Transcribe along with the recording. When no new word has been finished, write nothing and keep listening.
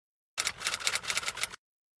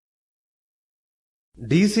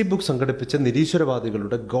DC book സംഘടിപ്പിച്ച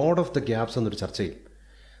നിരീശ്വരവാദികളുടെ God of the gaps എന്നൊരു ചർച്ചയിൽ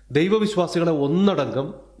ദൈവവിശ്വാസികളെ ഒന്നടങ്കം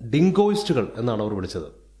ഡിങ്കോയിസ്റ്റുകൾ എന്നാണ് അവർ വിളിച്ചത്.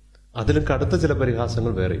 അതിലും കടുത്ത ചില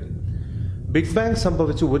പരിഹാസങ്ങൾ വേറെയും. ബിഗ് ബാങ്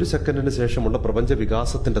സംഭവിച്ച് 1 സെക്കൻഡിന് ശേഷമുള്ള പ്രപഞ്ച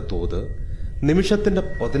വികാസത്തിന്റെ തോത് നിമിഷത്തിന്റെ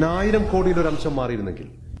 10,000 കോടിയിലൊരംശം മാറിയിരുന്നെങ്കിൽ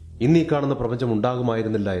ഇന്ന് ഈ കാണുന്ന പ്രപഞ്ചം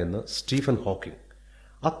ഉണ്ടാകുമായിരുന്നില്ല എന്ന് സ്റ്റീഫൻ ഹോക്കിംഗ്.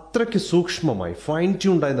 അത്രയ്ക്ക് സൂക്ഷ്മമായി ഫൈൻ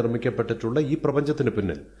ട്യൂൺഡായി നിർമ്മിക്കപ്പെട്ടിട്ടുള്ള ഈ പ്രപഞ്ചത്തിന്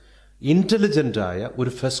പിന്നിൽ ഇന്റലിജന്റായ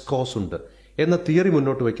ഒരു ഫെസ്കോസ് ഉണ്ട് എന്ന തിയറി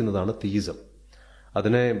മുന്നോട്ട് വയ്ക്കുന്നതാണ് തീയിസം.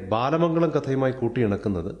 അതിനെ ബാലമംഗളം കഥയുമായി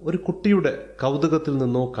കൂട്ടിയിണക്കുന്നത് ഒരു കുട്ടിയുടെ കൗതുകത്തിൽ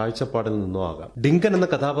നിന്നോ കാഴ്ചപ്പാടിൽ നിന്നോ ആകാം. ഡിങ്കൻ എന്ന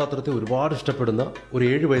കഥാപാത്രത്തെ ഒരുപാട് ഇഷ്ടപ്പെടുന്ന ഒരു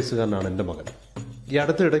 7 വയസ്സുകാരനാണ് എൻ്റെ മകൻ. ഈ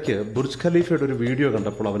അടുത്തിടയ്ക്ക് ബുർജ് ഖലീഫയുടെ ഒരു വീഡിയോ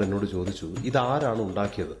കണ്ടപ്പോൾ അവൻ എന്നോട് ചോദിച്ചു, ഇതാരാണ്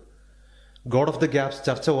ഉണ്ടാക്കിയത്? ഗോഡ് ഓഫ് ദ ഗ്യാപ്സ്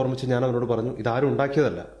ചർച്ച ഓർമ്മിച്ച് ഞാൻ അവനോട് പറഞ്ഞു, ഇതാരും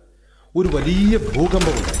ഉണ്ടാക്കിയതല്ല, ഒരു വലിയ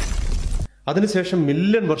ഭൂകമ്പമുണ്ടായി. അതിനുശേഷം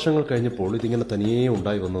മില്യൺ വർഷങ്ങൾ കഴിഞ്ഞപ്പോൾ ഇതിങ്ങനെ തനിയേ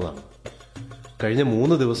ഉണ്ടായി വന്നതാണ്. കഴിഞ്ഞ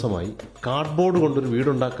 3 ദിവസമായി കാർഡ്ബോർഡ് കൊണ്ടൊരു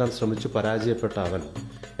വീടുണ്ടാക്കാൻ ശ്രമിച്ച് പരാജയപ്പെട്ട അവൻ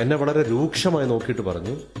എന്നെ വളരെ രൂക്ഷമായി നോക്കിയിട്ട്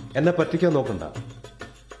പറഞ്ഞു, എന്നെ പറ്റിക്കാൻ നോക്കണ്ട.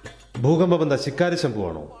 ഭൂകമ്പം എന്താ ശിക്കാരി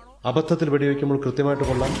ശംഭുവാണോ? അബദ്ധത്തിൽ വെടിവെക്കുമ്പോൾ കൃത്യമായിട്ട്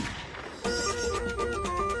കൊള്ളാം.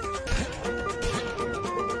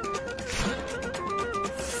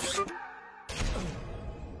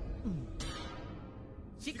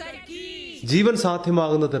 ജീവൻ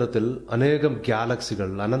സാധ്യമാകുന്ന തരത്തിൽ അനേകം ഗാലക്സികൾ,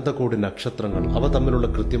 അനന്തകോടി നക്ഷത്രങ്ങൾ, അവ തമ്മിലുള്ള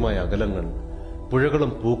കൃത്യമായ അകലങ്ങൾ,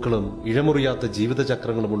 പുഴകളും പൂക്കളും ഇഴമുറിയാത്ത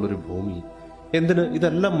ജീവിതചക്രങ്ങളുമുള്ളൊരു ഭൂമി, എന്തിന്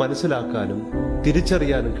ഇതെല്ലാം മനസ്സിലാക്കാനും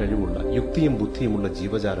തിരിച്ചറിയാനും കഴിവുള്ള യുക്തിയും ബുദ്ധിയുമുള്ള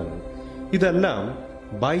ജീവജാലങ്ങൾ, ഇതെല്ലാം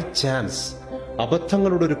ബൈ ചാൻസ്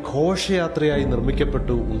അബദ്ധങ്ങളുടെ ഒരു ഘോഷയാത്രയായി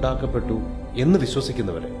നിർമ്മിക്കപ്പെട്ടു, ഉണ്ടാക്കപ്പെട്ടു എന്ന്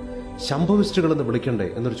വിശ്വസിക്കുന്നവരെ ശംഭവിസ്റ്റുകൾ എന്ന് വിളിക്കണ്ടേ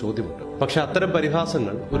എന്നൊരു ചോദ്യമുണ്ട്. പക്ഷെ അത്തരം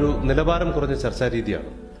പരിഹാസങ്ങൾ ഒരു നിലവാരം കുറഞ്ഞ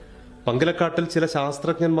ചർച്ചാരീതിയാണ്. പങ്കിലക്കാട്ടിൽ ചില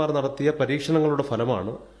ശാസ്ത്രജ്ഞന്മാർ നടത്തിയ പരീക്ഷണങ്ങളുടെ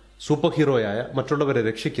ഫലമാണ് സൂപ്പർ ഹീറോയായ മറ്റുള്ളവരെ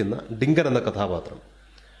രക്ഷിക്കുന്ന ഡിങ്കൻ എന്ന കഥാപാത്രം.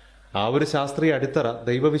 ആ ഒരു ശാസ്ത്രീയ അടിത്തറ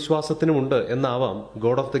ദൈവവിശ്വാസത്തിനുമുണ്ട് എന്നാവാം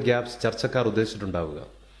ഗോഡ് ഓഫ് ദ ഗ്യാപ്സ് ചർച്ചക്കാർ ഉദ്ദേശിച്ചിട്ടുണ്ടാവുക.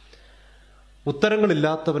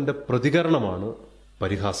 ഉത്തരങ്ങളില്ലാത്തവന്റെ പ്രതികരണമാണ്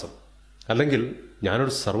പരിഹാസം. അല്ലെങ്കിൽ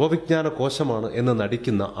ഞാനൊരു സർവ്വവിജ്ഞാന കോശമാണ് എന്ന്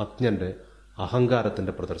നടിക്കുന്ന അജ്ഞന്റെ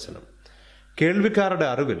അഹങ്കാരത്തിന്റെ പ്രദർശനം. കേൾവിക്കാരുടെ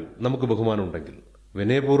അറിവിൽ നമുക്ക് ബഹുമാനമുണ്ടെങ്കിൽ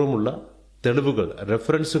വിനയപൂർവ്വമുള്ള തെളിവുകൾ,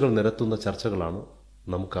 റെഫറൻസുകൾ നിരത്തുന്ന ചർച്ചകളാണ്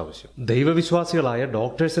നമുക്ക് ആവശ്യം. ദൈവവിശ്വാസികളായ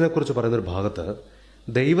ഡോക്ടേഴ്സിനെ കുറിച്ച് പറയുന്നൊരു ഭാഗത്ത്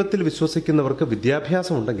ദൈവത്തിൽ വിശ്വസിക്കുന്നവർക്ക്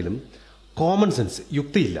വിദ്യാഭ്യാസം ഉണ്ടെങ്കിലും കോമൺ സെൻസ്,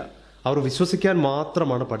 യുക്തിയില്ല, അവർ വിശ്വസിക്കാൻ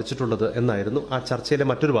മാത്രമാണ് പഠിച്ചിട്ടുള്ളത് എന്നായിരുന്നു ആ ചർച്ചയിലെ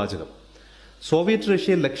മറ്റൊരു വാചകം. സോവിയറ്റ്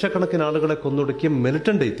റഷ്യയിൽ ലക്ഷക്കണക്കിന് ആളുകളെ കൊന്നൊടുക്കിയ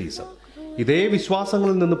മിലിറ്റന്റ് എയ്ത്തീസം ഇതേ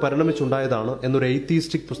വിശ്വാസങ്ങളിൽ നിന്ന് പരിണമിച്ചുണ്ടായതാണ് എന്നൊരു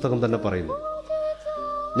എയ്ത്തീസ്റ്റിക് പുസ്തകം തന്നെ പറയുന്നു.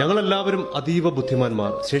 ഞങ്ങളെല്ലാവരും അതീവ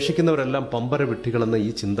ബുദ്ധിമാന്മാർ, ശേഷിക്കുന്നവരെല്ലാം പമ്പര വിഡ്ഢികളെന്ന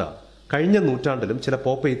ഈ ചിന്ത കഴിഞ്ഞ നൂറ്റാണ്ടിലും ചില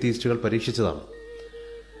പോപ്പ് എയ്ത്തീസ്റ്റുകൾ പരീക്ഷിച്ചതാണ്.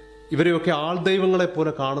 ഇവരെയൊക്കെ ആൾദൈവങ്ങളെ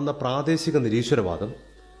പോലെ കാണുന്ന പ്രാദേശിക നിരീശ്വരവാദം,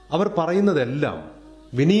 അവർ പറയുന്നതെല്ലാം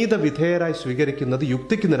വിനീത വിധേയരായി സ്വീകരിക്കുന്നത്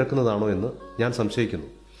യുക്തിക്ക് നിരക്കുന്നതാണോ എന്ന് ഞാൻ സംശയിക്കുന്നു.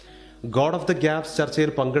 ഗോഡ് ഓഫ് ദ ഗ്യാപ്സ്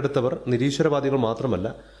ചർച്ചയിൽ പങ്കെടുത്തവർ നിരീശ്വരവാദികൾ മാത്രമല്ല,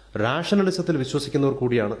 റാഷണലിസത്തിൽ വിശ്വസിക്കുന്നവർ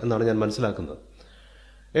കൂടിയാണ് എന്നാണ് ഞാൻ മനസ്സിലാക്കുന്നത്.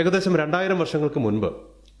 ഏകദേശം 2000 വർഷങ്ങൾക്ക് മുൻപ്,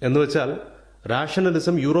 എന്നുവെച്ചാൽ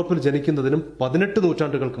റാഷണലിസം യൂറോപ്പിൽ ജനിക്കുന്നതിനും 18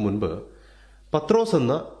 നൂറ്റാണ്ടുകൾക്ക് മുൻപ്, പത്രോസ്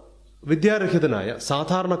എന്ന വിദ്യാരഹിതനായ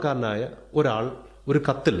സാധാരണക്കാരനായ ഒരാൾ ഒരു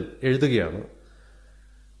കത്തിൽ എഴുതുകയാണ്,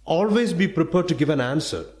 always be prepared to give an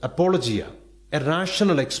answer, apologia, a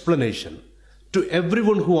rational explanation to every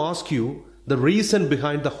one who ask you the reason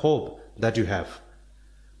behind the hope that you have,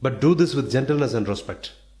 but do this with gentleness and respect.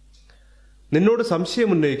 നിന്നോട് സംശയം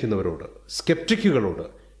ഉന്നയിക്കുന്നവരോട്, സ്കെപ്റ്റിക്കുകളോട്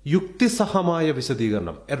യുക്തിസഹമായ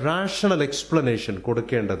വിശദീകരണം, A rational explanation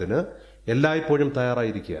കൊടുക്കേണ്ടതിന് എല്ലായ്പ്പോഴും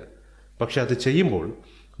തയ്യാറായിരിക്കുക. പക്ഷെ അത് ചെയ്യുമ്പോൾ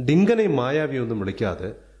ഡിങ്കനെയും മായാവിയൊന്നും വിളിക്കാതെ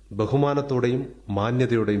ബഹുമാനത്തോടെയും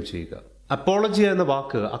മാന്യതയോടെയും ചെയ്യുക. അപ്പോളജിയ എന്ന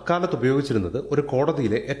വാക്ക് അക്കാലത്ത് ഉപയോഗിച്ചിരുന്നത് ഒരു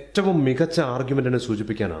കോടതിയിലെ ഏറ്റവും മികച്ച ആർഗ്യുമെന്റിനെ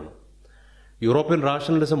സൂചിപ്പിക്കാനാണ്. യൂറോപ്യൻ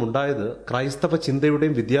റാഷണലിസം ഉണ്ടായത് ക്രൈസ്തവ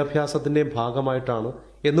ചിന്തയുടെയും വിദ്യാഭ്യാസത്തിന്റെയും ഭാഗമായിട്ടാണ്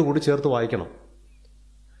എന്നുകൂടി ചേർത്ത് വായിക്കണം.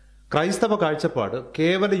 ക്രൈസ്തവ കാഴ്ചപ്പാട്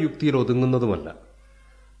കേവല യുക്തിയിൽ ഒതുങ്ങുന്നതുമല്ല.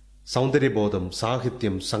 സൗന്ദര്യബോധം,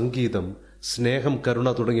 സാഹിത്യം, സംഗീതം, സ്നേഹം, കരുണ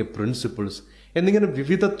തുടങ്ങിയ പ്രിൻസിപ്പിൾസ് എന്നിങ്ങനെ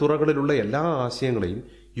വിവിധ തുറകളിലുള്ള എല്ലാ ആശയങ്ങളെയും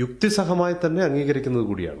യുക്തിസഹമായി തന്നെ അംഗീകരിക്കുന്നത്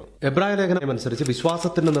കൂടിയാണ്. എബ്രായ ലേഖനം അനുസരിച്ച്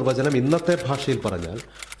വിശ്വാസത്തിന്റെ നിർവചനം ഇന്നത്തെ ഭാഷയിൽ പറഞ്ഞാൽ,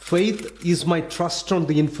 faith is my trust on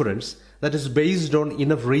the inference that is based on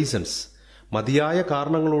enough reasons. മതിയായ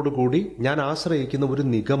കാരണങ്ങളോടുകൂടി ഞാൻ ആശ്രയിക്കുന്ന ഒരു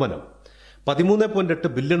നിഗമനം.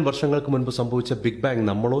 13.8 ബില്യൺ വർഷങ്ങൾക്ക് മുൻപ് സംഭവിച്ച ബിഗ് ബാങ്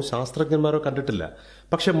നമ്മളോ ശാസ്ത്രജ്ഞന്മാരോ കണ്ടിട്ടില്ല.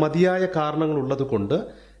 പക്ഷെ മതിയായ കാരണങ്ങൾ ഉള്ളത് കൊണ്ട്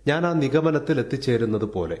ഞാൻ ആ നിഗമനത്തിൽ എത്തിച്ചേരുന്നത്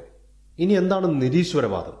പോലെ. ഇനി എന്താണ്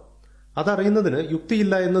നിരീശ്വരവാദം? അതറിയുന്നതിന്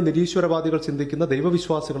യുക്തിയില്ല എന്ന് നിരീശ്വരവാദികൾ ചിന്തിക്കുന്ന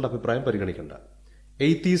ദൈവവിശ്വാസികളുടെ അഭിപ്രായം പരിഗണിക്കേണ്ട,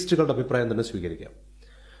 എയ്ത്തീസ്റ്റുകളുടെ അഭിപ്രായം തന്നെ സ്വീകരിക്കാം.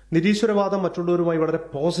 നിരീശ്വരവാദം മറ്റുള്ളവരുമായി വളരെ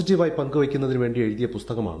പോസിറ്റീവായി പങ്കുവയ്ക്കുന്നതിന് വേണ്ടി എഴുതിയ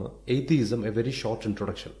പുസ്തകമാണ് atheism, a very short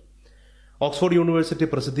introduction. Oxford University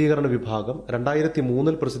പ്രസിദ്ധീകരണ വിഭാഗം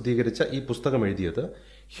 2003 പ്രസിദ്ധീകരിച്ച ഈ പുസ്തകം എഴുതിയത്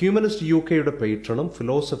ഹ്യൂമനിസ്റ്റ് യുകെയുടെ പേട്രണും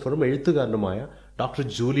ഫിലോസഫറും എഴുത്തുകാരനുമായ ഡോക്ടർ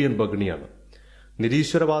ജൂലിയൻ ബഗ്നിയാണ്.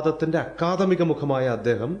 നിരീശ്വരവാദത്തിന്റെ അക്കാദമിക മുഖമായ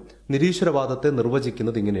അദ്ദേഹം നിരീശ്വരവാദത്തെ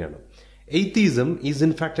നിർവചിക്കുന്നത് ഇങ്ങനെയാണ്: atheism is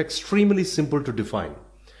in fact extremely simple to define.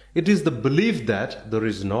 It is the belief that there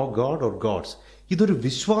is no god or gods. ഇതൊരു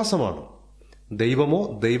വിശ്വാസമാണ്. ദൈവമോ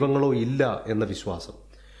ദൈവങ്ങളോ ഇല്ല എന്ന വിശ്വാസം.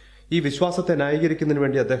 ഈ വിശ്വാസത്തെ ന്യായീകരിക്കുന്നതിന്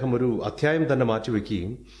വേണ്ടി അദ്ദേഹം ഒരു അധ്യായം തന്നെ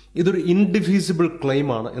മാറ്റിവെക്കുകയും ഇതൊരു ഇൻഡിഫീസിബിൾ ക്ലെയിം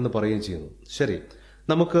ആണ് എന്ന് പറയുകയും ചെയ്യുന്നു. ശരി,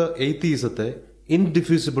 നമുക്ക് എയ്തീസത്തെ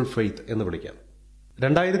ഇൻഡിഫ്യൂസിബിൾ ഫെയ്ത്ത് എന്ന് വിളിക്കാം.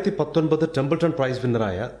 2019 ടെമ്പിൾട്ടൺ പ്രൈസ്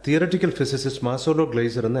വിന്നറായ തിയററ്റിക്കൽ ഫിസിസിസ്റ്റ് മാസോലോ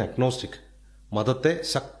ഗ്ലേസർ എന്ന അഗ്നോസ്റ്റിക്, മതത്തെ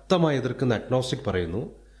ശക്തമായി എതിർക്കുന്ന അഗ്നോസ്റ്റിക് പറയുന്നു,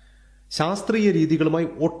 ശാസ്ത്രീയ രീതികളുമായി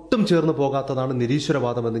ഒട്ടും ചേർന്ന് പോകാത്തതാണ്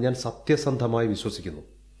നിരീശ്വരവാദം എന്ന് ഞാൻ സത്യസന്ധമായി വിശ്വസിക്കുന്നു.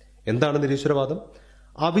 എന്താണ് നിരീശ്വരവാദം?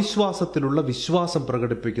 അവിശ്വാസത്തിലുള്ള വിശ്വാസം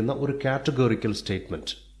പ്രകടിപ്പിക്കുന്ന ഒരു കാറ്റഗോറിക്കൽ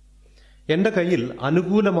സ്റ്റേറ്റ്മെന്റ്. എന്റെ കയ്യിൽ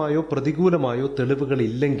അനുകൂലമായോ പ്രതികൂലമായോ തെളിവുകൾ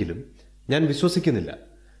ഇല്ലെങ്കിലും ഞാൻ വിശ്വസിക്കുന്നില്ല.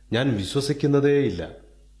 ഞാൻ വിശ്വസിക്കുന്നതേയില്ല.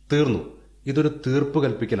 തീർന്നു. ഇതൊരു തീർപ്പ്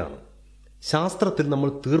കൽപ്പിക്കലാണ്. ശാസ്ത്രത്തിൽ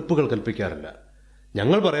നമ്മൾ തീർപ്പുകൾ കൽപ്പിക്കാറില്ല.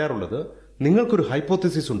 ഞങ്ങൾ പറയാറുള്ളത്, നിങ്ങൾക്കൊരു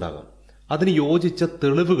ഹൈപ്പോത്തിസിസ് ഉണ്ടാകാം, അതിന് യോജിച്ച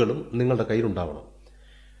തെളിവുകളും നിങ്ങളുടെ കയ്യിലുണ്ടാവണം.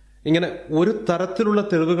 ഇങ്ങനെ ഒരു തരത്തിലുള്ള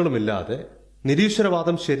തെളിവുകളുമില്ലാതെ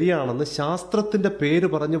നിരീശ്വരവാദം ശരിയാണെന്ന് ശാസ്ത്രത്തിന്റെ പേര്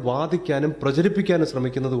പറഞ്ഞ് വാദിക്കാനും പ്രചരിപ്പിക്കാനും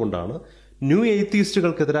ശ്രമിക്കുന്നത് കൊണ്ടാണ് ന്യൂ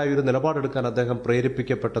എയ്തീസ്റ്റുകൾക്കെതിരായ ഒരു നിലപാടെടുക്കാൻ അദ്ദേഹം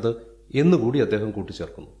പ്രേരിപ്പിക്കപ്പെട്ടത് എന്നുകൂടി അദ്ദേഹം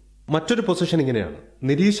കൂട്ടിച്ചേർക്കുന്നു. മറ്റൊരു പൊസിഷൻ ഇങ്ങനെയാണ്: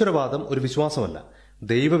 നിരീശ്വരവാദം ഒരു വിശ്വാസമല്ല,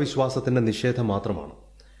 ദൈവവിശ്വാസത്തിന്റെ നിഷേധം മാത്രമാണ്.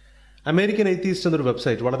 അമേരിക്കൻ എയ്തീസ്റ്റ് എന്നൊരു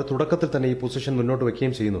വെബ്സൈറ്റ് വളരെ തുടക്കത്തിൽ തന്നെ ഈ പൊസിഷൻ മുന്നോട്ട്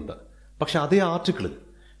വയ്ക്കുകയും ചെയ്യുന്നുണ്ട്. പക്ഷെ അതേ ആർട്ടിക്കിളിൽ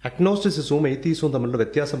അഗ്നോസ്റ്റിസിസവും എയ്തീസവും തമ്മിലുള്ള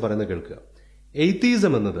വ്യത്യാസം പറയുന്നത് കേൾക്കുക.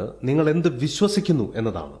 എയ്തീസം എന്നത് നിങ്ങൾ എന്ത് വിശ്വസിക്കുന്നു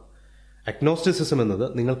എന്നതാണ്. അഗ്നോസ്റ്റിസിസം എന്നത്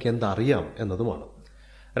നിങ്ങൾക്ക് എന്തറിയാം എന്നതുമാണ്.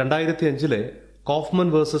 2005 കോഫ്മൻ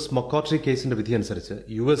വേഴ്സസ് മക്കോട്രി കേസിന്റെ വിധി അനുസരിച്ച്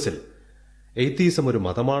US എയ്തീസം ഒരു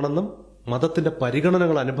മതമാണെന്നും മതത്തിന്റെ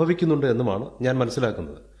പരിഗണനകൾ അനുഭവിക്കുന്നുണ്ട് എന്നുമാണ് ഞാൻ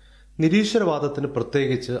മനസ്സിലാക്കുന്നത്. നിരീശ്വരവാദത്തിന്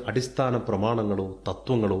പ്രത്യേകിച്ച് അടിസ്ഥാന പ്രമാണങ്ങളോ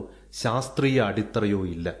തത്വങ്ങളോ ശാസ്ത്രീയ അടിത്തറയോ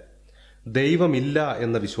ഇല്ല. ദൈവമില്ല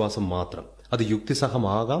എന്ന വിശ്വാസം മാത്രം. അത്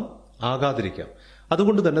യുക്തിസഹമാകാം, ആകാതിരിക്കാം.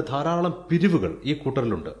 അതുകൊണ്ട് തന്നെ ധാരാളം പിരിവുകൾ ഈ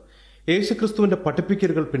കൂട്ടറിലുണ്ട്. യേശുക്രിസ്തുവിന്റെ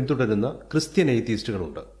പഠിപ്പിക്കലുകൾ പിന്തുടരുന്ന ക്രിസ്ത്യൻ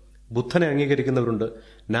എയ്തീസ്റ്റുകളുണ്ട്. ബുദ്ധനെ അംഗീകരിക്കുന്നവരുണ്ട്.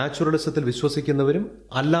 നാച്ചുറലിസത്തിൽ വിശ്വസിക്കുന്നവരും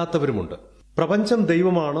അല്ലാത്തവരുമുണ്ട്. പ്രപഞ്ചം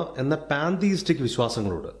ദൈവമാണ് എന്ന പാന്തീയിസ്റ്റിക്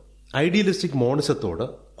വിശ്വാസങ്ങളുണ്ട്. ഐഡിയലിസ്റ്റിക് മോണിസത്തോട്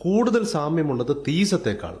കൂടുതൽ സാമ്യമുള്ളത്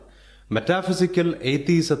തീസത്തേക്കാൾ മെറ്റാഫിസിക്കൽ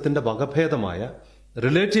എയ്തീസത്തിന്റെ വകഭേദമായ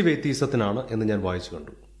റിലേറ്റീവ് എയ്തീസത്തിനാണ് എന്ന് ഞാൻ വായിച്ചു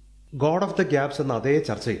കണ്ടു. ഗോഡ് ഓഫ് ദ ഗ്യാപ്സ് എന്ന അതേ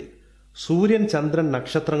ചർച്ചയിൽ സൂര്യൻ, ചന്ദ്രൻ,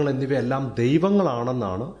 നക്ഷത്രങ്ങൾ എന്നിവയെല്ലാം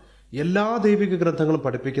ദൈവങ്ങളാണെന്നാണ് എല്ലാ ദൈവിക ഗ്രന്ഥങ്ങളും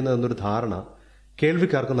പഠിപ്പിക്കുന്നത് എന്നൊരു ധാരണ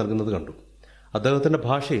കേൾവിക്കാർക്ക് നൽകുന്നത് കണ്ടു. അദ്ദേഹത്തിന്റെ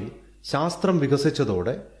ഭാഷയിൽ ശാസ്ത്രം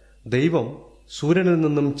വികസിച്ചതോടെ ദൈവം സൂര്യനിൽ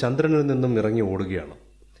നിന്നും ചന്ദ്രനിൽ നിന്നും ഇറങ്ങി ഓടുകയാണ്.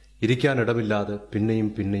 ഇരിക്കാനിടമില്ലാതെ പിന്നെയും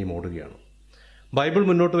പിന്നെയും ഓടുകയാണ്. ബൈബിൾ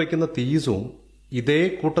മുന്നോട്ട് വയ്ക്കുന്ന തീസവും ഇതേ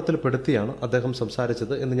കൂട്ടത്തിൽ പെടുത്തിയാണ് അദ്ദേഹം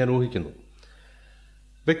സംസാരിച്ചത് എന്ന് ഞാൻ ഊഹിക്കുന്നു.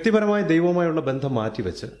 വ്യക്തിപരമായ ദൈവവുമായുള്ള ബന്ധം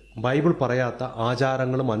മാറ്റിവെച്ച് ബൈബിൾ പറയാത്ത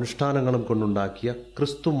ആചാരങ്ങളും അനുഷ്ഠാനങ്ങളും കൊണ്ടുണ്ടാക്കിയ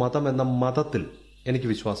ക്രിസ്തു മതം എന്ന മതത്തിൽ എനിക്ക്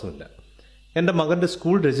വിശ്വാസമില്ല. എൻ്റെ മകന്റെ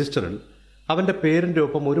സ്കൂൾ രജിസ്റ്ററിൽ അവന്റെ പേരിന്റെ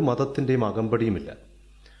ഒപ്പം ഒരു മതത്തിന്റെയും അകമ്പടിയുമില്ല.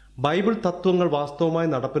 ബൈബിൾ തത്വങ്ങൾ വാസ്തവമായി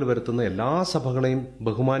നടപ്പിൽ വരുത്തുന്ന എല്ലാ സഭകളെയും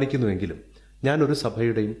ബഹുമാനിക്കുന്നുവെങ്കിലും ഞാൻ ഒരു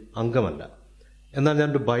സഭയുടെയും അംഗമല്ല. എന്നാൽ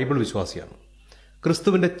ഞാനൊരു ബൈബിൾ വിശ്വാസിയാണ്.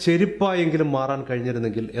 ക്രിസ്തുവിന്റെ ചെരുപ്പായെങ്കിലും മാറാൻ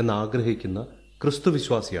കഴിഞ്ഞിരുന്നെങ്കിൽ എന്ന് ആഗ്രഹിക്കുന്ന ക്രിസ്തു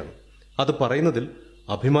വിശ്വാസിയാണ്. അത് പറയുന്നതിൽ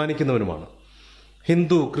അഭിമാനിക്കുന്നവനുമാണ്.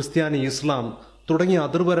 ഹിന്ദു, ക്രിസ്ത്യാനി, ഇസ്ലാം തുടങ്ങിയ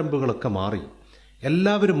അതിർവരമ്പുകളൊക്കെ മാറി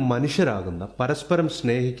എല്ലാവരും മനുഷ്യരാകുന്ന, പരസ്പരം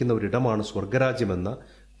സ്നേഹിക്കുന്ന ഒരിടമാണ് സ്വർഗരാജ്യമെന്ന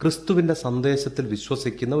ക്രിസ്തുവിന്റെ സന്ദേശത്തിൽ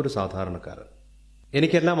വിശ്വസിക്കുന്ന ഒരു സാധാരണക്കാരൻ.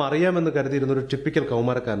 എനിക്കെല്ലാം അറിയാമെന്ന് കരുതിയിരുന്ന ഒരു ടിപ്പിക്കൽ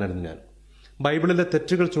കൗമാരക്കാരനായിരുന്നു ഞാൻ. ബൈബിളിലെ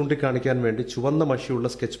തെറ്റുകൾ ചൂണ്ടിക്കാണിക്കാൻ വേണ്ടി ചുവന്ന മഷിയുള്ള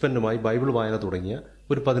സ്കെച്ച് പെന്നുമായി ബൈബിൾ വായന തുടങ്ങിയ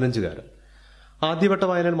ഒരു 15-കാരൻ. ആദ്യവട്ട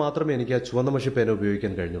വായനയിൽ മാത്രമേ എനിക്ക് ആ ചുവന്ന മഷി പേന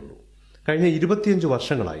ഉപയോഗിക്കാൻ കഴിഞ്ഞുള്ളൂ. കഴിഞ്ഞ 25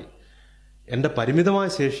 വർഷങ്ങളായി എൻ്റെ പരിമിതമായ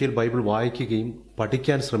ശേഷിയിൽ ബൈബിൾ വായിക്കുകയും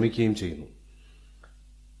പഠിക്കാൻ ശ്രമിക്കുകയും ചെയ്യുന്നു.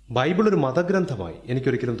 ബൈബിൾ ഒരു മതഗ്രന്ഥമായി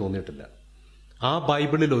എനിക്കൊരിക്കലും തോന്നിയിട്ടില്ല. ആ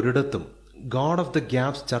ബൈബിളിൽ ഒരിടത്തും ഗോഡ് ഓഫ് ദ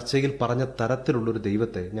ഗ്യാപ്സ് ചർച്ചയിൽ പറഞ്ഞ തരത്തിലുള്ളൊരു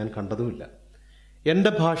ദൈവത്തെ ഞാൻ കണ്ടതുമില്ല.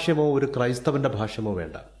 എൻ്റെ ഭാഷ്യമോ ഒരു ക്രൈസ്തവന്റെ ഭാഷ്യമോ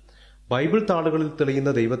വേണ്ട. ബൈബിൾ താളുകളിൽ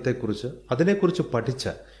തെളിയുന്ന ദൈവത്തെക്കുറിച്ച്, അതിനെക്കുറിച്ച് പഠിച്ച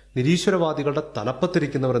നിരീശ്വരവാദികളുടെ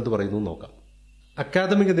തലപ്പത്തിരിക്കുന്നവർ എന്ത് പറയുന്നു നോക്കാം.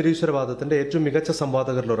 അക്കാദമിക നിരീശ്വരവാദത്തിന്റെ ഏറ്റവും മികച്ച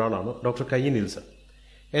സംവാദകരിൽ ഒരാളാണ് ഡോക്ടർ കൈ നിൽസൺ.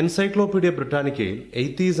 എൻസൈക്ലോപീഡിയ ബ്രിട്ടാനിക്കയിൽ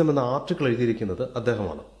എയ്തീസം എന്ന ആർട്ടിക്കിൾ എഴുതിയിരിക്കുന്നത്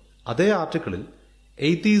അദ്ദേഹമാണ്. അതേ ആർട്ടിക്കിളിൽ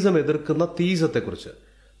എയ്തീസം എതിർക്കുന്ന തീസത്തെക്കുറിച്ച്,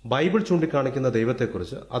 ബൈബിൾ ചൂണ്ടിക്കാണിക്കുന്ന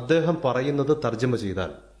ദൈവത്തെക്കുറിച്ച് അദ്ദേഹം പറയുന്നത് തർജ്ജമ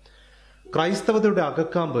ചെയ്താൽ, ക്രൈസ്തവതയുടെ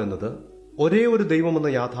അകക്കാമ്പ് എന്നത് ഒരേ ഒരു ദൈവമെന്ന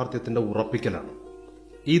യാഥാർത്ഥ്യത്തിന്റെ ഉറപ്പിക്കലാണ്.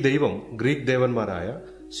 ഈ ദൈവം ഗ്രീക്ക് ദേവന്മാരായ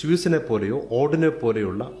സ്യൂസിനെ പോലെയോ ഓഡിനെ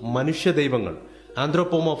പോലെയുള്ള മനുഷ്യ ദൈവങ്ങൾ,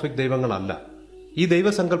 ആന്ത്രോപോമോർഫിക് ദൈവങ്ങളല്ല. ഈ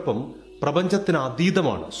ദൈവസങ്കല്പം പ്രപഞ്ചത്തിന്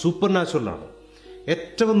അതീതമാണ്, സൂപ്പർ നാച്ചുറലാണ്.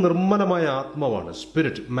 ഏറ്റവും നിർമ്മലമായ ആത്മാവാണ്,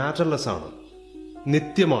 സ്പിരിറ്റ്, മാറ്റർലെസ് ആണ്,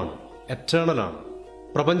 നിത്യമാണ്, എറ്റേണലാണ്.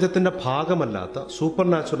 പ്രപഞ്ചത്തിന്റെ ഭാഗമല്ലാത്ത സൂപ്പർ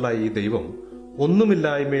നാച്ചുറലായ ഈ ദൈവം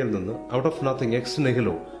ഒന്നുമില്ലായ്മയിൽ നിന്ന്, out of nothing, ex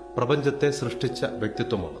nihilo, പ്രപഞ്ചത്തെ സൃഷ്ടിച്ച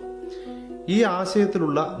വ്യക്തിത്വമാണ്. ഈ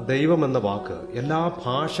ആശയത്തിലുള്ള ദൈവം എന്ന വാക്ക് എല്ലാ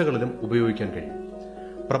ഭാഷകളിലും ഉപയോഗിക്കാൻ കഴിയും.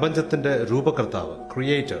 പ്രപഞ്ചത്തിന്റെ രൂപകർത്താവ്,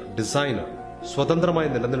 ക്രിയേറ്റർ, ഡിസൈനർ, സ്വതന്ത്രമായി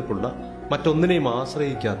നിലനിൽപ്പുള്ള, മറ്റൊന്നിനെയും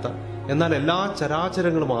ആശ്രയിക്കാത്ത, എന്നാൽ എല്ലാ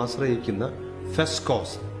ചരാചരങ്ങളും ആശ്രയിക്കുന്ന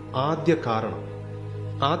ഫെസ്കോസ്, ആദ്യ കാരണം,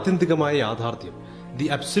 ആത്യന്തികമായ യാഥാർത്ഥ്യം, ദി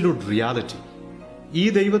അബ്സല്യൂട്ട് റിയാലിറ്റി. ഈ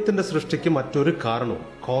ദൈവത്തിന്റെ സൃഷ്ടിക്ക് മറ്റൊരു കാരണവും,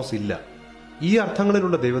 കോസ്, ഇല്ല. ഈ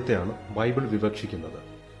അർത്ഥങ്ങളിലുള്ള ദൈവത്തെയാണ് ബൈബിൾ വിവക്ഷിക്കുന്നത്.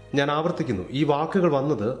 ഞാൻ ആവർത്തിക്കുന്നു, ഈ വാക്കുകൾ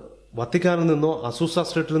വന്നത് വത്തിക്കാനിൽ നിന്നോ അസൂസ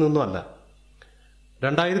സ്ട്രീറ്റിൽ നിന്നോ അല്ല.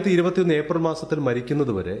 2021 ഏപ്രിൽ മാസത്തിൽ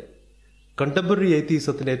മരിക്കുന്നതുവരെ കണ്ടംപററി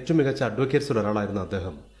എയ്ത്തീസത്തിന്റെ ഏറ്റവും മികച്ച അഡ്വക്കേറ്റ്സിൽ ഒരാളായിരുന്ന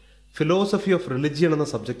അദ്ദേഹം ഫിലോസഫി ഓഫ് റിലിജിയൻ എന്ന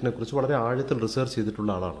സബ്ജക്റ്റിനെ കുറിച്ച് വളരെ ആഴത്തിൽ റിസർച്ച്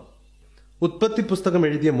ചെയ്തിട്ടുള്ള ആളാണ്. ഉത്പത്തി പുസ്തകം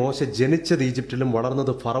എഴുതിയ മോശ ജനിച്ചത് ഈജിപ്തിലും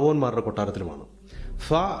വളർന്നത് ഫറവോന്മാരുടെ കൊട്ടാരത്തിലുമാണ്.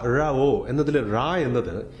 ഫ റ ഓ എന്നതിൽ റാ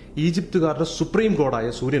എന്നത് ഈജിപ്തുകാരുടെ സുപ്രീം ഗോഡായ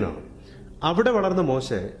സൂര്യനാണ്. അവിടെ വളർന്ന മോശ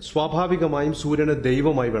സ്വാഭാവികമായും സൂര്യനെ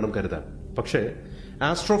ദൈവമായി വേണം കരുതാൻ. പക്ഷേ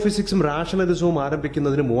ആസ്ട്രോഫിസിക്സും റാഷണലിസവും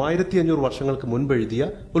ആരംഭിക്കുന്നതിന് 3500 വർഷങ്ങൾക്ക് മുൻപ് എഴുതിയ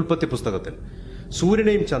ഉൽപ്പത്തി പുസ്തകത്തിൽ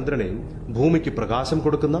സൂര്യനെയും ചന്ദ്രനെയും ഭൂമിക്ക് പ്രകാശം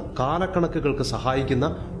കൊടുക്കുന്ന, കാലക്കണക്കുകൾക്ക് സഹായിക്കുന്ന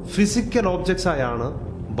ഫിസിക്കൽ ഓബ്ജക്ട്സ് ആയാണ്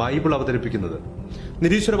ബൈബിൾ അവതരിപ്പിക്കുന്നത്.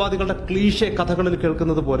 നിരീശ്വരവാദികളുടെ ക്ലീഷേ കഥകളിൽ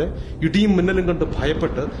കേൾക്കുന്നത് പോലെ ഇടിയും മിന്നലും കണ്ട്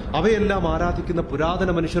ഭയപ്പെട്ട് അവയെല്ലാം ആരാധിക്കുന്ന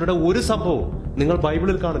പുരാതന മനുഷ്യരുടെ ഒരു സംഭവവും നിങ്ങൾ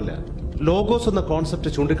ബൈബിളിൽ കാണില്ല. ലോഗോസ് എന്ന കോൺസെപ്റ്റ്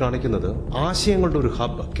ചൂണ്ടിക്കാണിക്കുന്നത് ആശയങ്ങളുടെ ഒരു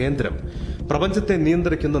ഹബ്, കേന്ദ്രം, പ്രപഞ്ചത്തെ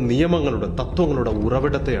നിയന്ത്രിക്കുന്ന നിയമങ്ങളുടെ, തത്വങ്ങളുടെ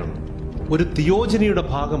ഉറവിടത്തെയാണ്. ഒരു തിയോജനിയുടെ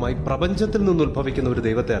ഭാഗമായി പ്രപഞ്ചത്തിൽ നിന്ന് ഉത്ഭവിക്കുന്ന ഒരു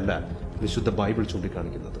ദൈവത്തെ അല്ല വിശുദ്ധ ബൈബിൾ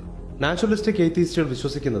ചൂണ്ടിക്കാണിക്കുന്നത്. നാച്ചുറലിസ്റ്റിക് എയ്ത്തീസ്റ്റുകൾ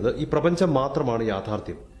വിശ്വസിക്കുന്നത് ഈ പ്രപഞ്ചം മാത്രമാണ്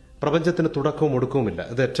യാഥാർത്ഥ്യം, പ്രപഞ്ചത്തിന് തുടക്കവും ഒടുക്കവുമില്ല,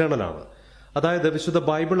 ഇത് എറ്റേണലാണ്. അതായത് വിശുദ്ധ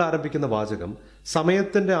ബൈബിൾ ആരംഭിക്കുന്ന വാചകം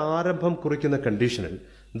സമയത്തിന്റെ ആരംഭം കുറിക്കുന്ന കണ്ടീഷനിൽ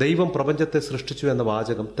ദൈവം പ്രപഞ്ചത്തെ സൃഷ്ടിച്ചു എന്ന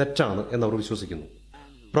വാചകം തെറ്റാണ് എന്നവർ വിശ്വസിക്കുന്നു.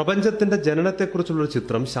 പ്രപഞ്ചത്തിന്റെ ജനനത്തെക്കുറിച്ചുള്ള ഒരു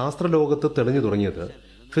ചിത്രം ശാസ്ത്രലോകത്ത് തെളിഞ്ഞു തുടങ്ങിയത്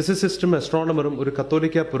ഫിസിസിസ്റ്റും അസ്ട്രോണമറും ഒരു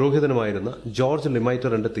കത്തോലിക്ക പുരോഹിതനുമായിരുന്ന ജോർജ്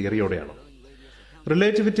ലിമൈറ്ററിന്റെ തിയറിയോടെയാണ്.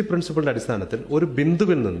 റിലേറ്റിവിറ്റി പ്രിൻസിപ്പിളിന്റെ അടിസ്ഥാനത്തിൽ ഒരു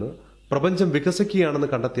ബിന്ദുവിൽ നിന്ന് പ്രപഞ്ചം വികസിക്കുകയാണെന്ന്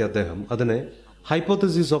കണ്ടെത്തിയ അദ്ദേഹം അതിനെ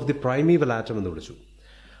ഹൈപ്പോത്തസിസ് ഓഫ് ദി പ്രൈമീവൽ ആറ്റം എന്ന് വിളിച്ചു.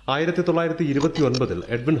 1929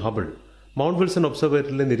 എഡ്വിൻ ഹബിൾ മൗണ്ട് വിൽസൺ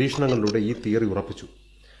ഒബ്സർവേറ്ററിയിലെ നിരീക്ഷണങ്ങളിലൂടെ ഈ തിയറി ഉറപ്പിച്ചു.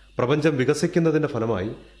 പ്രപഞ്ചം വികസിക്കുന്നതിന്റെ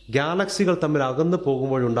ഫലമായി ഗാലക്സികൾ തമ്മിൽ അകന്നു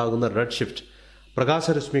പോകുമ്പോഴുണ്ടാകുന്ന റെഡ് ഷിഫ്റ്റ്,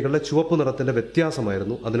 പ്രകാശരശ്മികളുടെ ചുവപ്പ് നിറത്തിന്റെ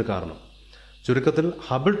വ്യത്യാസമായിരുന്നു അതിന് കാരണം. ചുരുക്കത്തിൽ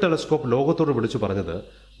ഹബിൾ ടെലസ്കോപ്പ് ലോകത്തോട് വിളിച്ചു പറഞ്ഞത്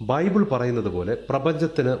ബൈബിൾ പറയുന്നത് പോലെ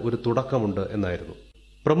പ്രപഞ്ചത്തിന് ഒരു തുടക്കമുണ്ട് എന്നായിരുന്നു.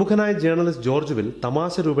 പ്രമുഖനായ ജേർണലിസ്റ്റ് ജോർജ് വിൽ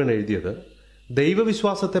തമാശ രൂപേണ എഴുതിയത്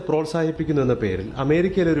ദൈവവിശ്വാസത്തെ പ്രോത്സാഹിപ്പിക്കുന്നു എന്ന പേരിൽ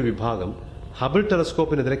അമേരിക്കയിലെ ഒരു വിഭാഗം ഹബിൾ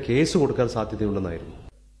ടെലസ്കോപ്പിനെതിരെ കേസ് കൊടുക്കാൻ സാധ്യതയുണ്ടെന്നായിരുന്നു.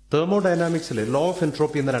 തെർമോഡൈനാമിക്സിലെ ലോ ഓഫ്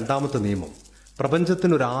എൻട്രോപ്പി എന്ന രണ്ടാമത്തെ നിയമം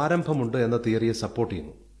പ്രപഞ്ചത്തിന് ഒരു ആരംഭമുണ്ട് എന്ന തിയറിയെ സപ്പോർട്ട്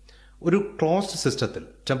ചെയ്യുന്നു. ഒരു ക്ലോസ്ഡ് സിസ്റ്റത്തിൽ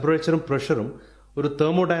ടെമ്പറേച്ചറും പ്രഷറും ഒരു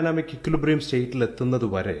തെർമോഡൈനാമിക് ഇക്വിലിബ്രിയം സ്റ്റേറ്റിൽ എത്തുന്നത്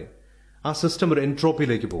വരെ ആ സിസ്റ്റം ഒരു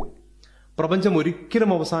എൻട്രോപ്പിയിലേക്ക് പോകും. പ്രപഞ്ചം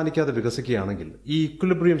ഒരിക്കലും അവസാനിക്കാതെ വികസിക്കുകയാണെങ്കിൽ ഈ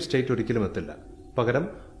ഇക്വിലിബ്രിയം സ്റ്റേറ്റ് ഒരിക്കലും എത്തില്ല. പകരം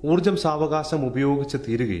ഊർജം സാവകാശം ഉപയോഗിച്ച്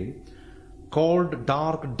തീരുകയും cold,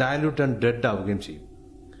 dark, dilute and dead ആവുകയും ചെയ്യും.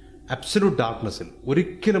 അബ്സല്യൂട്ട് ഡാർക്ക്നെസ്സിൽ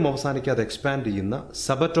ഒരിക്കലും അവസാനിക്കാതെ എക്സ്പാൻഡ് ചെയ്യുന്ന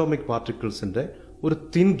സബറ്റോമിക് പാർട്ടിക്കിൾസിന്റെ ഒരു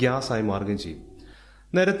തിൻ ഗ്യാസ് ആയി മാറുകയും ചെയ്യും.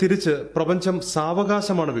 നേരെ തിരിച്ച് പ്രപഞ്ചം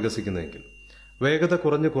സാവകാശമാണ് വികസിക്കുന്നതെങ്കിൽ വേഗത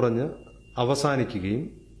കുറഞ്ഞ് അവസാനിക്കുകയും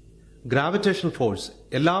ഗ്രാവിറ്റേഷൻ ഫോഴ്സ്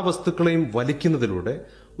എല്ലാ വസ്തുക്കളെയും വലിക്കുന്നതിലൂടെ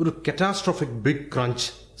ഒരു കറ്റാസ്ട്രോഫിക് ബിഗ് ക്രഞ്ച്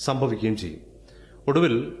സംഭവിക്കുകയും ചെയ്യും.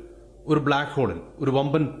 ഒടുവിൽ ഒരു ബ്ലാക്ക് ഹോളിൽ, ഒരു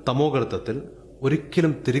വമ്പൻ തമോഗർത്തത്തിൽ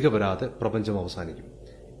ഒരിക്കലും തിരികെ വരാതെ പ്രപഞ്ചം അവസാനിക്കും.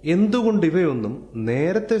 എന്തുകൊണ്ട് ഇവയൊന്നും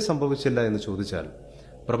നേരത്തെ സംഭവിച്ചില്ല എന്ന് ചോദിച്ചാൽ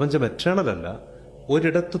പ്രപഞ്ചം എറ്റേണൽ അല്ല,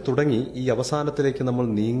 ഒരിടത്ത് തുടങ്ങി ഈ അവസാനത്തിലേക്ക് നമ്മൾ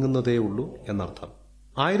നീങ്ങുന്നതേ ഉള്ളൂ എന്നർത്ഥം.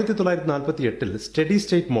 1948 steady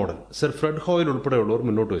state model Sir Fred Hoyle ഉൾപ്പെടെയുള്ളവർ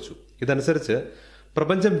മുന്നോട്ട് വെച്ചു. ഇതനുസരിച്ച്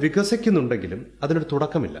പ്രപഞ്ചം വികസിക്കുന്നുണ്ടെങ്കിലും അതിനൊരു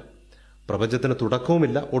തുടക്കമില്ല, പ്രപഞ്ചത്തിന്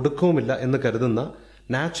തുടക്കവുമില്ല ഒടുക്കവുമില്ല എന്ന് കരുതുന്ന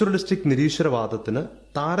നാച്ചുറലിസ്റ്റിക് നിരീശ്വരവാദത്തിന്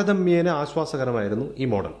താരതമ്യേന ആശ്വാസകരമായിരുന്നു ഈ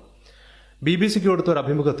മോഡൽ. BBC-ക്ക് കൊടുത്ത ഒരു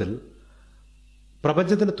അഭിമുഖത്തിൽ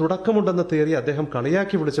പ്രപഞ്ചത്തിന് തുടക്കമുണ്ടെന്ന തിയറി അദ്ദേഹം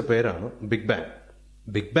കളിയാക്കി വിളിച്ച പേരാണ് big bang.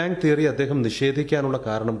 Big bang theory അദ്ദേഹം നിഷേധിക്കാനുള്ള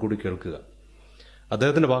കാരണം കൂടി കേൾക്കുക.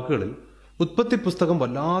 അദ്ദേഹത്തിന്റെ വാക്കുകളിൽ, ഉത്പത്തി പുസ്തകം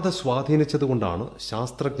വല്ലാതെ സ്വാധീനിച്ചതുകൊണ്ടാണ്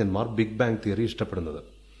ശാസ്ത്രജ്ഞന്മാർ ബിഗ് ബാങ് തിയറി ഇഷ്ടപ്പെടുന്നത്.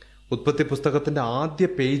 ഉത്പത്തി പുസ്തകത്തിന്റെ ആദ്യ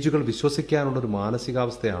പേജുകൾ വിശ്വസിക്കാനുള്ള ഒരു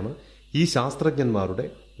മാനസികാവസ്ഥയാണ് ഈ ശാസ്ത്രജ്ഞന്മാരുടെ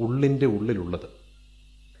ഉള്ളിന്റെ ഉള്ളിലുള്ളത്.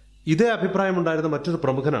 ഇതേ അഭിപ്രായമുണ്ടായിരുന്ന മറ്റൊരു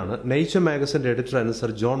പ്രമുഖനാണ് നേച്ചർ മാഗസിന്റെ എഡിറ്റർ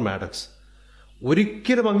സർ ജോൺ മാഡക്സ്.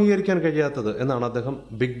 ഒരിക്കലും അംഗീകരിക്കാൻ കഴിയാത്തത് എന്നാണ് അദ്ദേഹം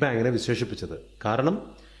ബിഗ് ബാങ്ങിനെ വിശേഷിപ്പിച്ചത്. കാരണം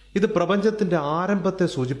ഇത് പ്രപഞ്ചത്തിന്റെ ആരംഭത്തെ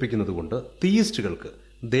സൂചിപ്പിക്കുന്നത് കൊണ്ട് തീയിസ്റ്റുകൾക്ക്,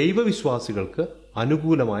 ദൈവവിശ്വാസികൾക്ക്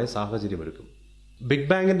അനുകൂലമായ സാഹചര്യമൊരുക്കും. ബിഗ്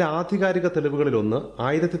ബാങ്ങിന്റെ ആധികാരിക തെളിവുകളിലൊന്ന്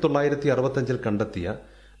 1965 കണ്ടെത്തിയ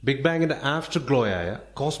ബിഗ് ബാങ്ങിന്റെ ആഫ്റ്റർ ഗ്ലോയായ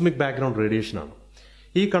കോസ്മിക് ബാക്ക്ഗ്രൗണ്ട് റേഡിയേഷനാണ്.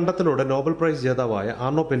 ഈ കണ്ടെത്തലോടെ നോബൽ പ്രൈസ് ജേതാവായ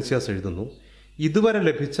ആർണോ പെൻസിയാസ് എഴുതുന്നു, ഇതുവരെ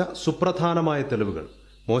ലഭിച്ച സുപ്രധാനമായ തെളിവുകൾ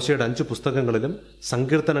മോശയുടെ 5 പുസ്തകങ്ങളിലും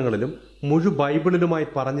സങ്കീർത്തനങ്ങളിലും ബൈബിളിലുമായി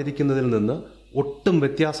പറഞ്ഞിരിക്കുന്നതിൽ നിന്ന് ഒട്ടും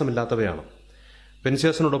വ്യത്യാസമില്ലാത്തവയാണ്.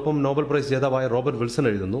 പെൻസിയാസിനോടൊപ്പം നോബൽ പ്രൈസ് ജേതാവായ റോബർട്ട് വിൽസൺ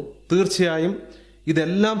എഴുതുന്നു, തീർച്ചയായും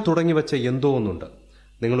ഇതെല്ലാം തുടങ്ങിവെച്ച എന്തോ ഒന്നുണ്ട്.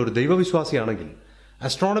 നിങ്ങളൊരു ദൈവവിശ്വാസിയാണെങ്കിൽ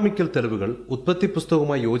അസ്ട്രോണമിക്കൽ തെളിവുകൾ ഉത്പത്തി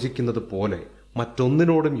പുസ്തകവുമായി യോജിക്കുന്നത് പോലെ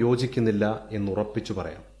മറ്റൊന്നിനോടും യോജിക്കുന്നില്ല എന്നുറപ്പിച്ചു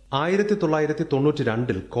പറയാം.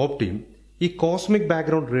 1992 കോപ്പ് ടീം ഈ cosmic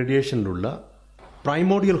background റേഡിയേഷനിലുള്ള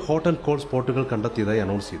primordial hot and called സ്പോട്ടുകൾ കണ്ടെത്തിയതായി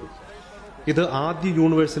അനൗൺസ് ചെയ്തു. ഇത് ആദ്യ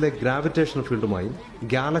യൂണിവേഴ്സിലെ ഗ്രാവിറ്റേഷണൽ ഫീൽഡുമായും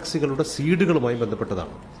ഗാലക്സികളുടെ സീഡുകളുമായും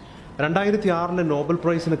ബന്ധപ്പെട്ടതാണ്. 2006 നോബൽ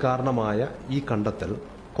പ്രൈസിന് കാരണമായ ഈ കണ്ടെത്തൽ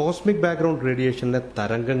കോസ്മിക് ബാക്ക്ഗ്രൗണ്ട് റേഡിയേഷനിലെ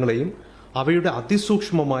തരംഗങ്ങളെയും അവയുടെ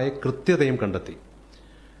അതിസൂക്ഷ്മമായ കൃത്യതയും കണ്ടെത്തി.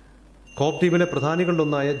 കോപ്പ് ടീമിലെ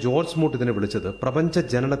പ്രധാനികളിലൊന്നായ ജോർജ് സ്മൂട്ട് ഇതിനെ വിളിച്ചത് പ്രപഞ്ച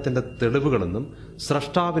ജനനത്തിന്റെ തെളിവുകളെന്നും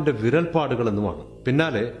സ്രഷ്ടാവിന്റെ വിരൽപ്പാടുകളെന്നുമാണ്.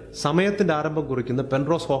 പിന്നാലെ സമയത്തിന്റെ ആരംഭം കുറിക്കുന്ന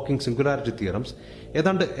പെൻറോസ് ഹോക്കിംഗ് സിംഗുലാരിറ്റി തിയറംസ്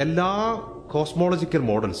ഏതാണ്ട് എല്ലാ കോസ്മോളജിക്കൽ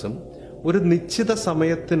മോഡൽസും ഒരു നിശ്ചിത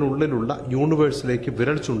സമയത്തിനുള്ളിലുള്ള യൂണിവേഴ്സിലേക്ക്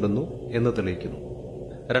വിരൽ ചൂണ്ടുന്നു എന്ന് തെളിയിക്കുന്നു.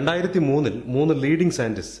 2003 3 leading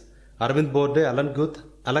scientist Aravind ബോർഡെ, Allen ഗുത്ത്,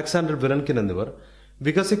 Alexander വിലൻകിൻ എന്നിവർ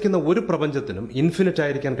വികസിക്കുന്ന ഒരു പ്രപഞ്ചത്തിനും ഇൻഫിനിറ്റ്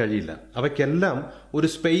ആയിരിക്കാൻ കഴിയില്ല, അവയ്ക്കെല്ലാം ഒരു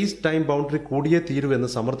സ്പേസ് ടൈം ബൗണ്ടറി കൂടിയേ തീരൂ എന്ന്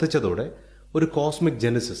സമർത്ഥിച്ചതോടെ ഒരു കോസ്മിക്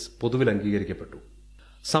ജെനസിസ് പൊതുവിൽ അംഗീകരിക്കപ്പെട്ടു.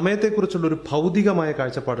 സമയത്തെക്കുറിച്ചുള്ള ഒരു ഭൗതികമായ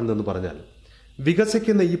കാഴ്ചപ്പാടിൽ നിന്ന് പറഞ്ഞാൽ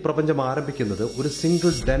വികസിക്കുന്ന ഈ പ്രപഞ്ചം ആരംഭിക്കുന്നത് ഒരു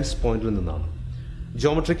സിംഗിൾ ഡെൻസ് പോയിന്റിൽ നിന്നാണ്.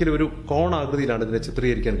 ജോമെട്രിക്കലി ഒരു കോണാകൃതിയിലാണ് ഇതിനെ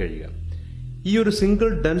ചിത്രീകരിക്കാൻ കഴിയുക. ഈ ഒരു സിംഗിൾ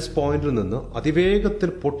ഡെൻസ് പോയിന്റിൽ നിന്ന് അതിവേഗത്തിൽ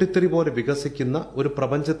പൊട്ടിത്തെറി പോലെ വികസിക്കുന്ന ഒരു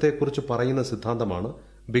പ്രപഞ്ചത്തെക്കുറിച്ച് പറയുന്ന സിദ്ധാന്തമാണ്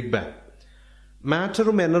ബിഗ് ബാങ്.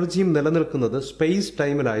 മാറ്ററും എനർജിയും നിലനിൽക്കുന്നത് സ്പേസ്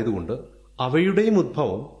ടൈമിലായതുകൊണ്ട് അവയുടെയും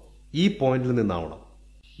ഉദ്ഭവം ഈ പോയിന്റിൽ നിന്നാവണം.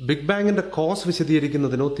 ബിഗ് ബാങ്ങിന്റെ കോസ്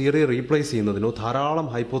വിശദീകരിക്കുന്നതിനോ തിയറി റീപ്ലേസ് ചെയ്യുന്നതിനോ ധാരാളം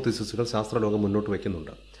ഹൈപ്പോത്തിസിസുകൾ ശാസ്ത്രലോകം മുന്നോട്ട്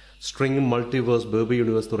വയ്ക്കുന്നുണ്ട്. സ്ട്രിംഗ്, മൾട്ടിവേഴ്സ്, ബേബി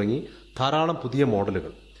യൂണിവേഴ്സ് തുടങ്ങി ധാരാളം പുതിയ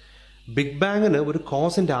മോഡലുകൾ. ബിഗ് ബാങ്ങിന് ഒരു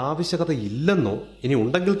കോസിന്റെ ആവശ്യകത ഇല്ലെന്നോ ഇനി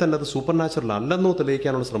ഉണ്ടെങ്കിൽ തന്നെ അത് സൂപ്പർ നാച്ചുറൽ അല്ലെന്നോ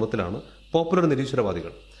തെളിയിക്കാനുള്ള ശ്രമത്തിലാണ് പോപ്പുലർ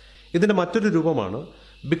നിരീശ്വരവാദികൾ. ഇതിന്റെ മറ്റൊരു രൂപമാണ്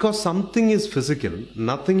because something is physical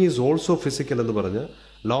nothing is also physical എന്ന് പറഞ്ഞ്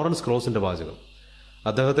ലോറൻസ് ക്രോസിന്റെ വാചകം.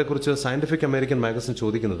 അദ്ദേഹത്തെക്കുറിച്ച് സയന്റിഫിക് അമേരിക്കൻ മാഗസിൻ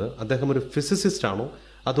ചോദിക്കുന്നത് അദ്ദേഹം ഒരു ഫിസിസിസ്റ്റ് ആണോ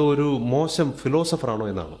അതോ ഒരു മോശം ഫിലോസഫറാണോ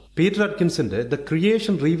എന്നാണ്. പീറ്റർ അറ്റ്കിൻസിന്റെ ദ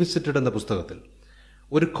ക്രിയേഷൻ റീവിസിറ്റഡ് എന്ന പുസ്തകത്തിൽ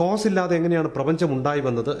ഒരു കോസ് ഇല്ലാതെ എങ്ങനെയാണ് പ്രപഞ്ചം ഉണ്ടായി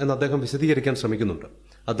വന്നത് എന്ന് അദ്ദേഹം വിശദീകരിക്കാൻ ശ്രമിക്കുന്നുണ്ട്.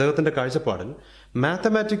 അദ്ദേഹത്തിന്റെ കാഴ്ചപ്പാടിൽ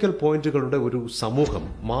മാത്തമാറ്റിക്കൽ പോയിന്റുകളുടെ ഒരു സമൂഹം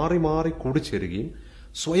മാറി മാറി കൂടിച്ചേരുകയും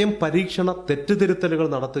സ്വയം പരീക്ഷണ തെറ്റുതിരുത്തലുകൾ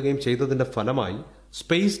നടത്തുകയും ചെയ്തതിന്റെ ഫലമായി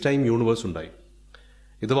സ്പേസ് ടൈം യൂണിവേഴ്സ് ഉണ്ടായി.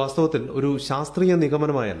 ഇത് വാസ്തവത്തിൽ ഒരു ശാസ്ത്രീയ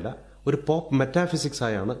നിഗമനമായല്ല, ഒരു പോപ്പ് മെറ്റാഫിസിക്സ്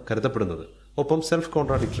ആയാണ് കരുതപ്പെടുന്നത്. ഒപ്പം സെൽഫ്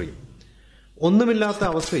കോൺട്രാഡിക്ടറിയും. ഒന്നുമില്ലാത്ത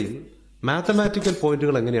അവസ്ഥയിൽ മാത്തമാറ്റിക്കൽ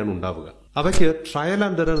പോയിന്റുകൾ എങ്ങനെയാണ് ഉണ്ടാവുക? അവയ്ക്ക് ട്രയൽ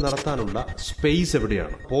ആൻഡ് എറർ നടത്താനുള്ള സ്പേസ്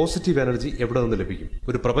എവിടെയാണ്? പോസിറ്റീവ് എനർജി എവിടെ നിന്ന് ലഭിക്കും?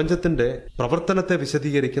 ഒരു പ്രപഞ്ചത്തിന്റെ പ്രവർത്തനത്തെ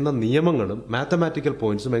വിശദീകരിക്കുന്ന നിയമങ്ങളും മാത്തമാറ്റിക്കൽ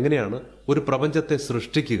പോയിന്റ്സും എങ്ങനെയാണ് ഒരു പ്രപഞ്ചത്തെ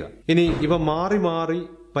സൃഷ്ടിക്കുക? ഇനി ഇവ മാറി മാറി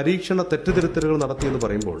പരീക്ഷണ തെറ്റുതിരുത്തലുകൾ നടത്തിയെന്ന്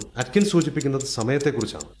പറയുമ്പോൾ അറ്റ്കിൻ സൂചിപ്പിക്കുന്നത്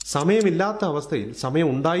സമയത്തെക്കുറിച്ചാണ്. സമയമില്ലാത്ത അവസ്ഥയിൽ സമയം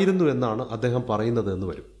ഉണ്ടായിരുന്നു എന്നാണ് അദ്ദേഹം പറയുന്നത് എന്ന്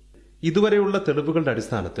വരും. ഇതുവരെയുള്ള തെളിവുകളുടെ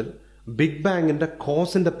അടിസ്ഥാനത്തിൽ ബിഗ് ബാങ്ങിന്റെ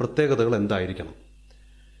കോസിന്റെ പ്രത്യേകതകൾ എന്തായിരിക്കണം?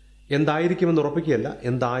 എന്തായിരിക്കുമെന്ന് ഉറപ്പിക്കുകയല്ല,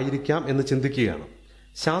 എന്തായിരിക്കാം എന്ന് ചിന്തിക്കുകയാണ്.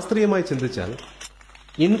 ശാസ്ത്രീയമായി ചിന്തിച്ചാൽ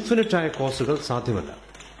ഇൻഫിനിറ്റായ കോസുകൾ സാധ്യമല്ല.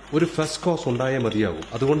 ഒരു ഫസ്റ്റ് കോസ് ഉണ്ടായേ മതിയാകും.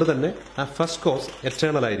 അതുകൊണ്ട് തന്നെ ആ ഫസ്റ്റ് കോസ്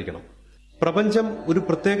എറ്റേണൽ ആയിരിക്കണം. പ്രപഞ്ചം ഒരു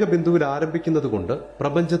പ്രത്യേക ബിന്ദുവിൽ ആരംഭിക്കുന്നത് കൊണ്ട്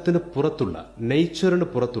പ്രപഞ്ചത്തിന് പുറത്തുള്ള, നേച്ചറിന്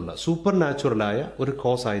പുറത്തുള്ള സൂപ്പർ നാച്ചുറലായ ഒരു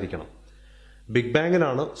കോസ് ആയിരിക്കണം. ബിഗ്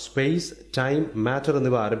ബാങ്ങിലാണ് സ്പേസ്, ടൈം, മാറ്റർ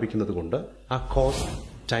എന്നിവ ആരംഭിക്കുന്നത് കൊണ്ട് ആ കോസ്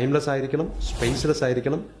ടൈംലെസ് ആയിരിക്കണം, സ്പേസ്ലെസ്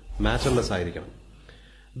ആയിരിക്കണം, മാറ്റർലെസ് ആയിരിക്കണം.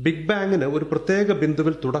 ബിഗ് ബാങ്ങിന് ഒരു പ്രത്യേക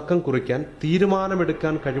ബിന്ദുവിൽ തുടക്കം കുറിക്കാൻ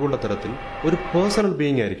തീരുമാനമെടുക്കാൻ കഴിവുള്ള തരത്തിൽ ഒരു പേഴ്സണൽ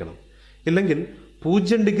ബീയിങ് ആയിരിക്കണം. ഇല്ലെങ്കിൽ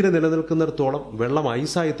 0 ഡിഗ്രി നിലനിൽക്കുന്നിടത്തോളം വെള്ളം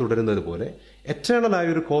ഐസായി തുടരുന്നത് പോലെ എറ്റേണലായ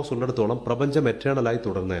ഒരു കോസ് ഉള്ളിടത്തോളം പ്രപഞ്ചം എറ്റേണലായി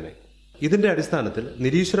തുടർന്നേനെ. ഇതിന്റെ അടിസ്ഥാനത്തിൽ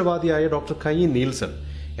നിരീശ്വരവാദിയായ ഡോക്ടർ കൈൻ നീൽസൺ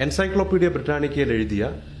എൻസൈക്ലോപീഡിയ ബ്രിട്ടാനിക്കയിൽ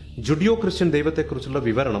എഴുതിയ ജുഡിയോ ക്രിസ്ത്യൻ ദൈവത്തെക്കുറിച്ചുള്ള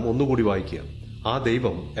വിവരണം ഒന്നുകൂടി വായിക്കുക. ആ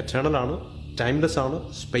ദൈവം എറ്റേണൽ ആണ്, ടൈംലെസ് ആണ്,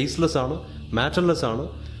 സ്പേസ്ലെസ് ആണ്, മാറ്റർലെസ് ആണ്,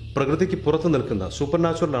 പ്രകൃതിക്ക് പുറത്തു നിൽക്കുന്ന സൂപ്പർ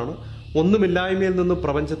നാച്ചുറൽ ആണ്, ഒന്നുമില്ലായ്മയിൽ നിന്നും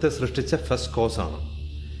പ്രപഞ്ചത്തെ സൃഷ്ടിച്ച ഫസ്റ്റ് കോസ് ആണ്.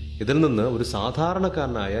 ഇതിൽ നിന്ന് ഒരു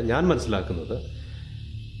സാധാരണക്കാരനായ ഞാൻ മനസ്സിലാക്കുന്നത്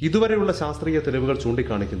ഇതുവരെയുള്ള ശാസ്ത്രീയ തെളിവുകൾ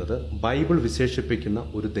ചൂണ്ടിക്കാണിക്കുന്നത് ബൈബിൾ വിശേഷിപ്പിക്കുന്ന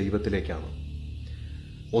ഒരു ദൈവത്തിലേക്കാണ്.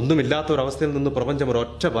 ഒന്നുമില്ലാത്ത ഒരവസ്ഥയിൽ നിന്ന് പ്രപഞ്ചം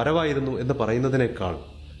ഒരൊറ്റ വരവായിരുന്നു എന്ന് പറയുന്നതിനേക്കാൾ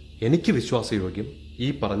എനിക്ക് വിശ്വാസയോഗ്യം ഈ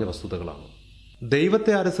പറഞ്ഞ വസ്തുതകളാണ്.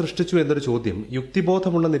 ദൈവത്തെ ആര് സൃഷ്ടിച്ചു എന്നൊരു ചോദ്യം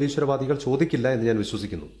യുക്തിബോധമുള്ള നിരീശ്വരവാദികൾ ചോദിക്കില്ല എന്ന് ഞാൻ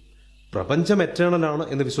വിശ്വസിക്കുന്നു. പ്രപഞ്ചം എറ്റേണലാണ്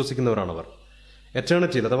എന്ന് വിശ്വസിക്കുന്നവരാണവർ.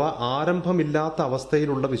 എറ്റേണിറ്റിയിൽ അഥവാ ആരംഭമില്ലാത്ത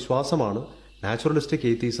അവസ്ഥയിലുള്ള വിശ്വാസമാണ് നാച്ചുറലിസ്റ്റിക്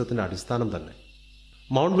എയ്തീസത്തിന്റെ അടിസ്ഥാനം തന്നെ.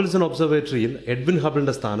 മൗണ്ട് വിൽസൺ ഒബ്സർവേറ്ററിയിൽ എഡ്വിൻ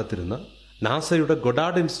ഹബിളിന്റെ സ്ഥാനത്തിരുന്ന നാസയുടെ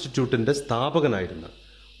ഗൊഡാർഡ് ഇൻസ്റ്റിറ്റ്യൂട്ടിന്റെ സ്ഥാപകനായിരുന്ന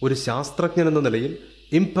ഒരു ശാസ്ത്രജ്ഞൻ എന്ന നിലയിൽ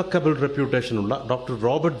ഇംപെക്കബിൾ റെപ്യൂട്ടേഷനുള്ള ഡോക്ടർ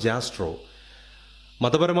റോബർട്ട് ജാസ്ട്രോ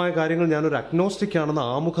മതപരമായ കാര്യങ്ങൾ ഞാനൊരു അഗ്നോസ്റ്റിക് ആണെന്ന്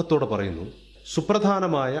ആമുഖത്തോടെ പറയുന്നു.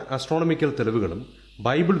 സുപ്രധാനമായ ആസ്ട്രോണമിക്കൽ തെളിവുകളും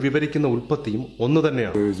ബൈബിൾ വിവരിക്കുന്ന ഉൽപ്പത്തിയും ഒന്നു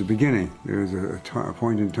തന്നെയാണ്.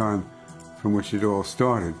 From which it all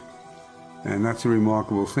started, and that's a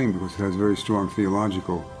remarkable thing because it has very strong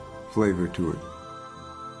theological flavor to it,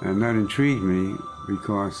 and that intrigued me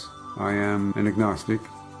because I am an agnostic,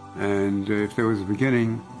 and if there was a beginning,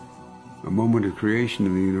 a moment of creation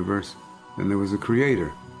in the universe, then there was a creator,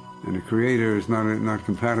 and a creator is not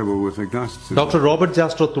compatible with agnosticism. Doctor Robert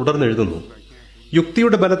Jastrow തുടർന്ന് എഴുതുന്നു,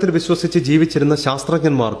 യുക്തിയുടെ ബലത്തിൽ വിശ്വസിച്ച് ജീവിച്ചിരുന്ന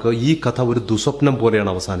ശാസ്ത്രജ്ഞന്മാർക്ക് ഈ കഥ ഒരു ദുസ്വപ്നം പോലെയാണ്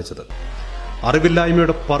അവസാനിച്ചത്.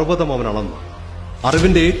 അറിവില്ലായ്മയുടെ പർവ്വതം അവൻ അളന്നു.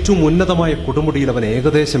 അറിവിന്റെ ഏറ്റവും ഉന്നതമായ കൊടുമുടിയിൽ അവൻ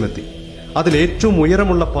ഏകദേശം എത്തി. അതിൽ ഏറ്റവും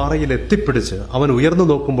ഉയരമുള്ള പാറയിൽ എത്തിപ്പിടിച്ച് അവൻ ഉയർന്നു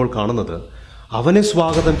നോക്കുമ്പോൾ കാണുന്നത് അവനെ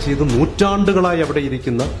സ്വാഗതം ചെയ്ത് നൂറ്റാണ്ടുകളായി അവിടെ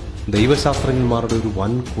ഇരിക്കുന്ന ദൈവശാസ്ത്രജ്ഞന്മാരുടെ ഒരു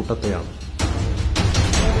വൻ കൂട്ടത്തെയാണ്.